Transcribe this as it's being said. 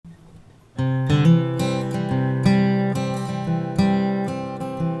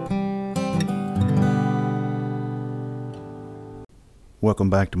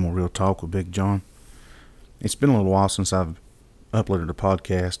Welcome back to More Real Talk with Big John. It's been a little while since I've uploaded a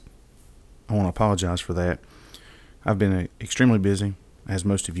podcast. I want to apologize for that. I've been extremely busy, as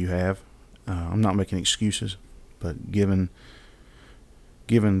most of you have. I'm not making excuses, but given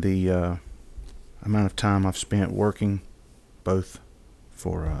the amount of time I've spent working, both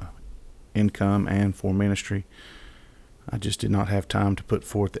for income and for ministry, I just did not have time to put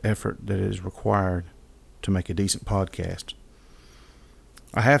forth the effort that is required to make a decent podcast.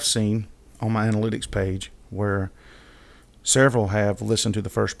 I have seen on my analytics page where several have listened to the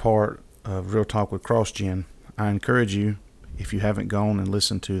first part of Real Talk with CrossGen. I encourage you, if you haven't gone and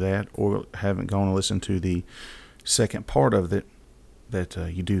listened to that, or haven't gone and listened to the second part of it, that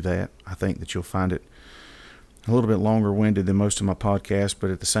you do that. I think that you'll find it a little bit longer winded than most of my podcasts, but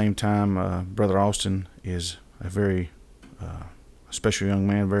at the same time, Brother Austin is a very special young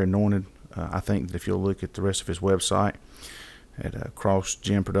man, very anointed. I think that if you'll look at the rest of his website at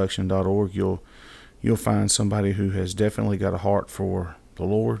crossgenproduction.org, you'll find somebody who has definitely got a heart for the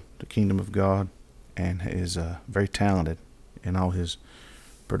Lord, the kingdom of God, and is very talented in all his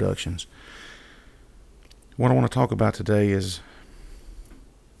productions. What I want to talk about today is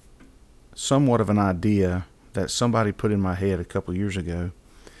somewhat of an idea that somebody put in my head a couple of years ago,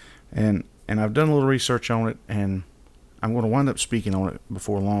 and I've done a little research on it, and I'm going to wind up speaking on it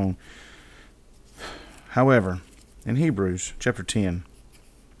before long. However, in Hebrews chapter 10,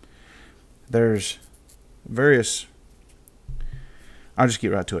 there's various, I'll just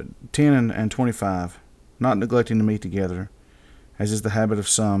get right to it, 10 and 25, not neglecting to meet together, as is the habit of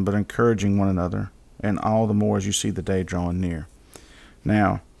some, but encouraging one another, and all the more as you see the day drawing near.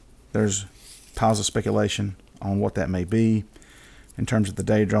 Now, there's piles of speculation on what that may be in terms of the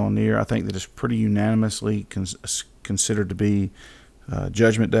day drawing near. I think that it's pretty unanimously considered to be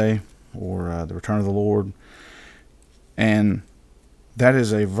Judgment Day, or the return of the Lord. And that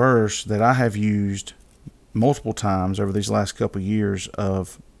is a verse that I have used multiple times over these last couple of years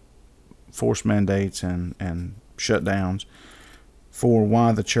of forced mandates and shutdowns for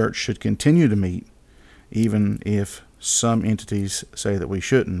why the church should continue to meet, even if some entities say that we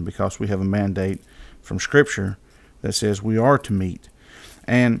shouldn't, because we have a mandate from Scripture that says we are to meet.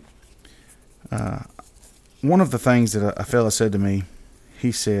 And one of the things that a fella said to me,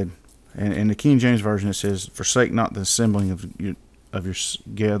 he said, and in the King James Version it says, "Forsake not the assembling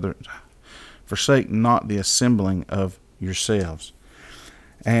forsake not the assembling of yourselves."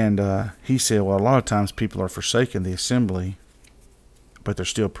 And he said, well, a lot of times people are forsaking the assembly, but they're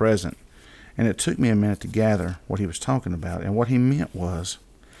still present. And it took me a minute to gather what he was talking about. And what he meant was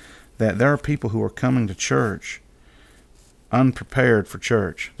that there are people who are coming to church unprepared for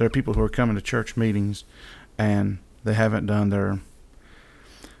church. There are people who are coming to church meetings and they haven't done their,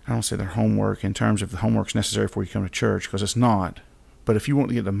 I don't say their homework in terms of the homework's necessary before you come to church, because it's not. But if you want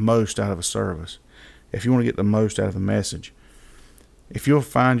to get the most out of a service, if you want to get the most out of a message, if you'll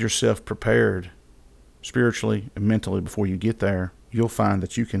find yourself prepared spiritually and mentally before you get there, you'll find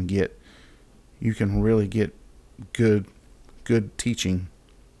that you can really get good teaching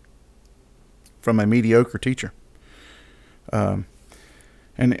from a mediocre teacher. And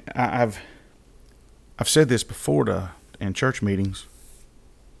I've said this before in church meetings.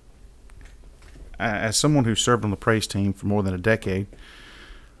 As someone who served on the praise team for more than a decade,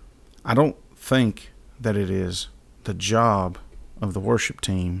 I don't think that it is the job of the worship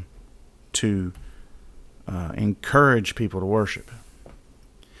team to encourage people to worship.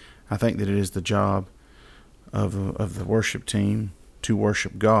 I think that it is the job of the worship team to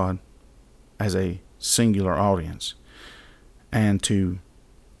worship God as a singular audience and to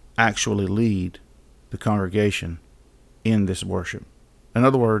actually lead the congregation in this worship. In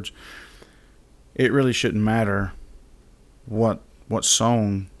other words, it really shouldn't matter what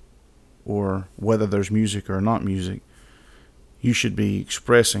song or whether there's music or not music. You should be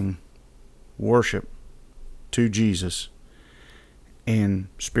expressing worship to Jesus in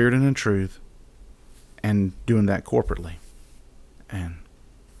spirit and in truth, and doing that corporately. And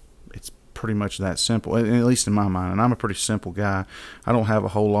it's pretty much that simple, at least in my mind. And I'm a pretty simple guy. I don't have a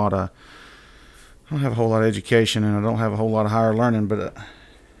whole lot of education, and I don't have a whole lot of higher learning, but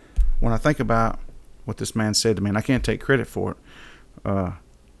when I think about what this man said to me, and I can't take credit for it,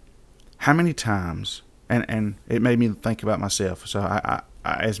 how many times, and it made me think about myself. So I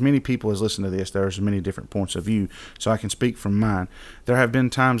as many people as listen to this, there's many different points of view, so I can speak from mine. There have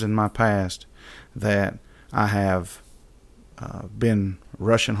been times in my past that I have been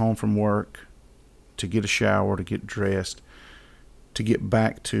rushing home from work to get a shower, to get dressed, to get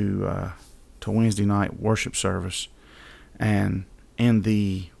back to Wednesday night worship service, and in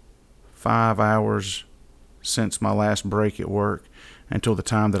the 5 hours since my last break at work, until the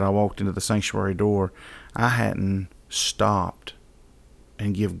time that I walked into the sanctuary door, I hadn't stopped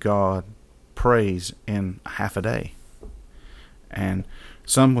and give God praise in half a day. And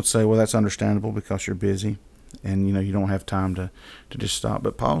some would say, well, that's understandable because you're busy and you don't have time to just stop.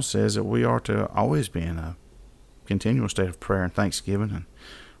 But Paul says that we are to always be in a continual state of prayer and thanksgiving, and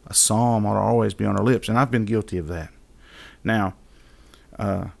a psalm ought to always be on our lips. And I've been guilty of that. Now,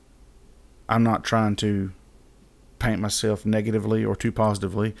 I'm not trying to paint myself negatively or too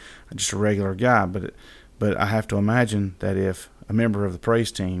positively. I'm just a regular guy, but I have to imagine that if a member of the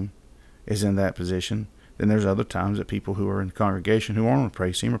praise team is in that position, then there's other times that people who are in the congregation who aren't on the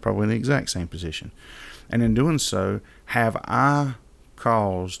praise team are probably in the exact same position. And in doing so, have I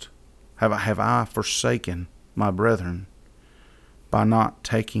forsaken my brethren by not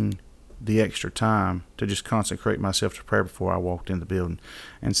taking the extra time to just consecrate myself to prayer before I walked in the building?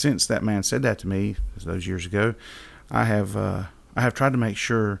 And since that man said that to me those years ago, I have tried to make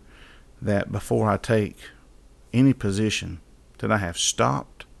sure that before I take any position that I have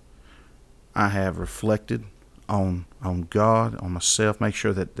stopped, I have reflected on God, on myself, make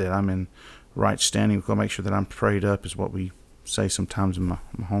sure that I'm in right standing. We've got to make sure that I'm prayed up, is what we say sometimes in my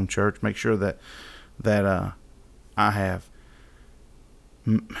home church. Make sure that I have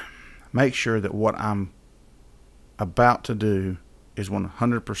make sure that what I'm about to do is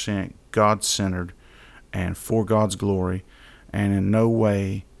 100% God-centered and for God's glory, and in no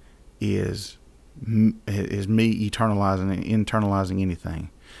way is me internalizing anything.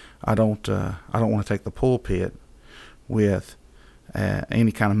 I don't want to take the pulpit with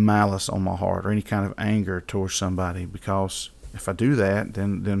any kind of malice on my heart or any kind of anger towards somebody, because if I do that,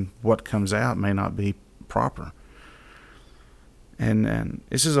 then what comes out may not be proper. And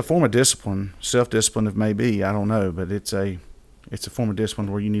this is a form of discipline, self-discipline it may be, I don't know, but it's a form of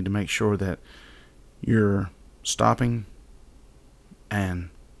discipline where you need to make sure that you're stopping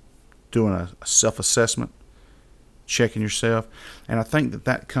and doing a self-assessment, checking yourself. And I think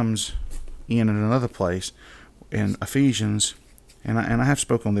that comes in another place in Ephesians, and I have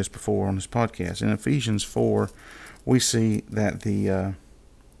spoken on this before on this podcast. In Ephesians 4, we see that the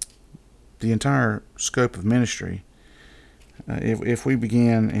entire scope of ministry, if we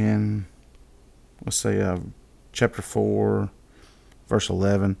begin in, let's say, chapter 4, verse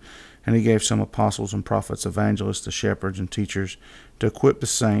 11, and he gave some apostles and prophets, evangelists, the shepherds and teachers, to equip the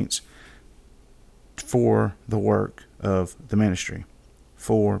saints for the work of the ministry,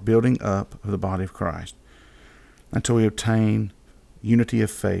 for building up of the body of Christ, until we obtain unity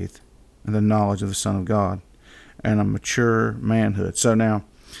of faith and the knowledge of the Son of God, and a mature manhood. So now,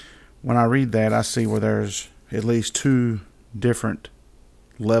 when I read that, I see where there's at least two different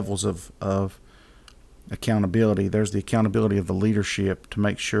levels of accountability. There's the accountability of the leadership to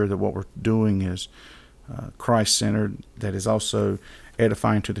make sure that what we're doing is Christ-centered, that is also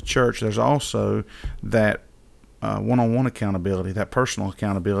edifying to the church. There's also that one-on-one accountability, that personal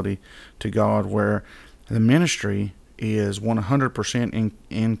accountability to God, where the ministry is 100%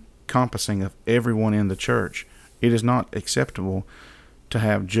 encompassing of everyone in the church. It is not acceptable to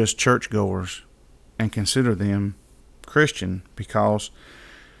have just churchgoers and consider them Christian, because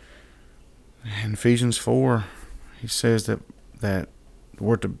in Ephesians 4, he says that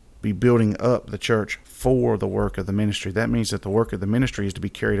we're to be building up the church for the work of the ministry. That means that the work of the ministry is to be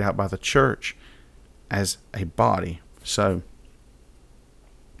carried out by the church as a body. So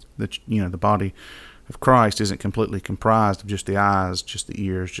the body of Christ isn't completely comprised of just the eyes, just the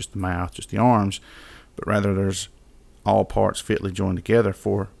ears, just the mouth, just the arms, but rather there's all parts fitly joined together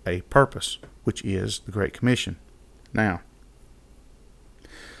for a purpose, which is the Great Commission. Now,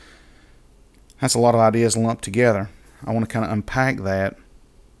 that's a lot of ideas lumped together. I want to kind of unpack that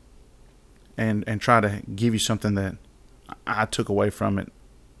and try to give you something that I took away from it,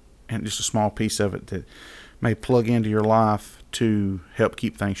 and just a small piece of it that may plug into your life to help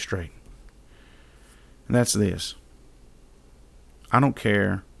keep things straight. And that's this. I don't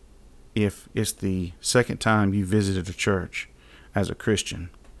care if it's the second time you visited a church as a Christian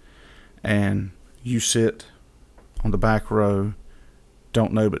and you sit on the back row,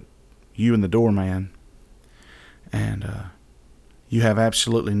 don't know but you and the doorman, and you have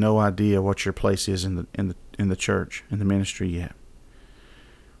absolutely no idea what your place is in the church, in the ministry yet.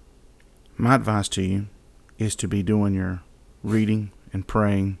 My advice to you is to be doing your reading and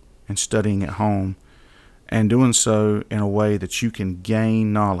praying and studying at home, and doing so in a way that you can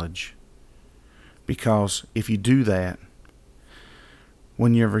gain knowledge. Because if you do that,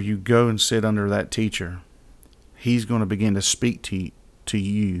 whenever you go and sit under that teacher, he's going to begin to speak to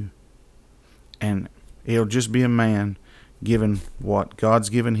you, and it'll just be a man given what God's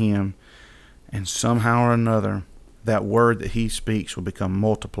given him, and somehow or another that word that he speaks will become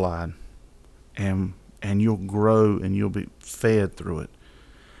multiplied, and you'll grow and you'll be fed through it.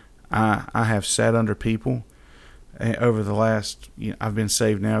 I have sat under people over the last, I've been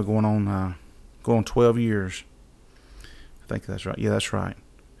saved now going 12 years. I think that's right. Yeah, that's right.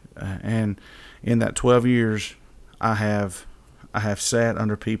 And in that 12 years, I have sat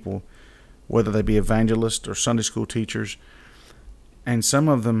under people, whether they be evangelists or Sunday school teachers, and some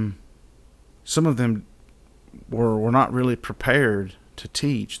of them were not really prepared to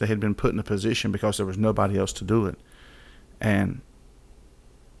teach. They had been put in a position because there was nobody else to do it, and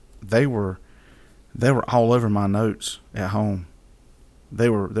they were all over my notes at home. They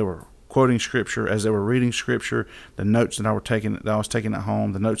were quoting scripture as they were reading scripture. The notes that I was taking at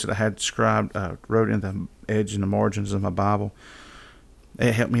home, the notes that I had scribed, wrote in the edge and the margins of my Bible.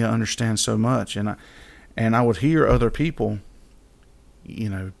 It helped me understand so much, and I would hear other people,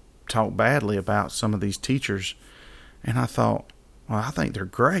 talk badly about some of these teachers, and I thought, well, I think they're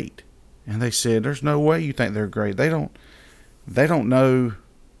great. And they said, there's no way you think they're great. They don't know,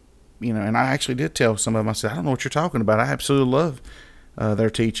 and I actually did tell some of them, I said, I don't know what you're talking about. I absolutely love their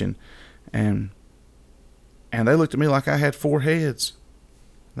teaching. And they looked at me like I had 4 heads.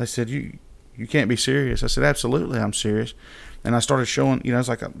 They said, you can't be serious. I said, absolutely, I'm serious. And I started showing, it's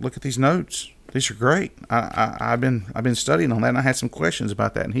like, look at these notes. These are great. I've been studying on that, and I had some questions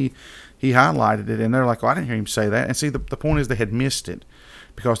about that, and he highlighted it, and they're like, I didn't hear him say that. And see, the point is they had missed it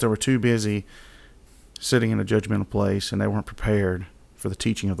because they were too busy sitting in a judgmental place, and they weren't prepared for the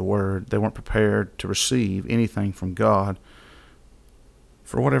teaching of the Word. They weren't prepared to receive anything from God.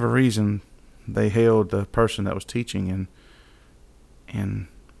 For whatever reason, they held the person that was teaching in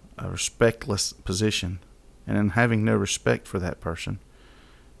a respectless position, and in having no respect for that person,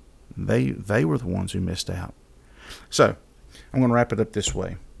 they were the ones who missed out. So, I'm going to wrap it up this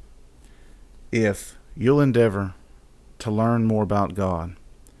way. If you'll endeavor to learn more about God,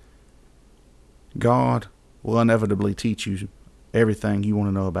 God will inevitably teach you everything you want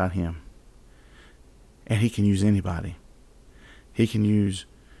to know about Him. And He can use anybody. He can use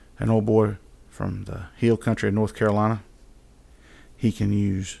an old boy from the hill country of North Carolina. He can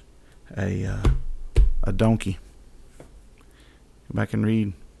use a donkey. Go back and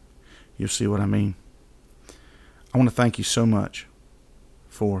read. You'll see what I mean. I want to thank you so much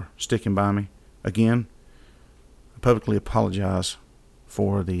for sticking by me. Again, I publicly apologize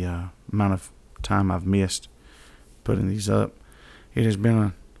for the amount of time I've missed putting these up. It has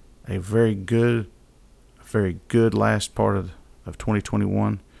been a very good last part of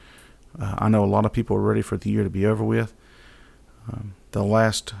 2021. I know a lot of people are ready for the year to be over with. The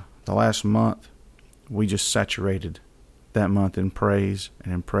last month, we just saturated that month in praise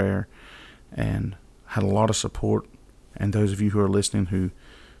and in prayer, and had a lot of support. And those of you who are listening who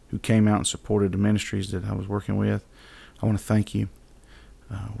came out and supported the ministries that I was working with, I want to thank you.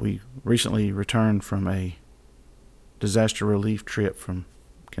 We recently returned from a disaster relief trip from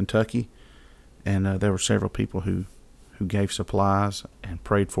Kentucky, and there were several people who gave supplies and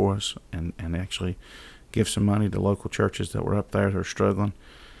prayed for us, and actually give some money to local churches that were up there that are struggling.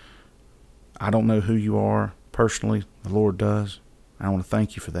 I don't know who you are personally. The Lord does. I want to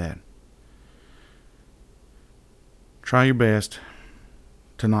thank you for that. Try your best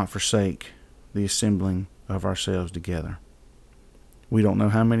to not forsake the assembling of ourselves together. We don't know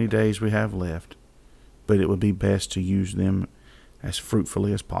how many days we have left, but it would be best to use them as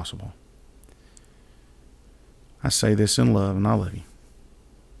fruitfully as possible. I say this in love, and I love you.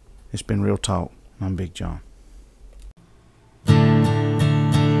 It's been Real Talk. I'm Big John.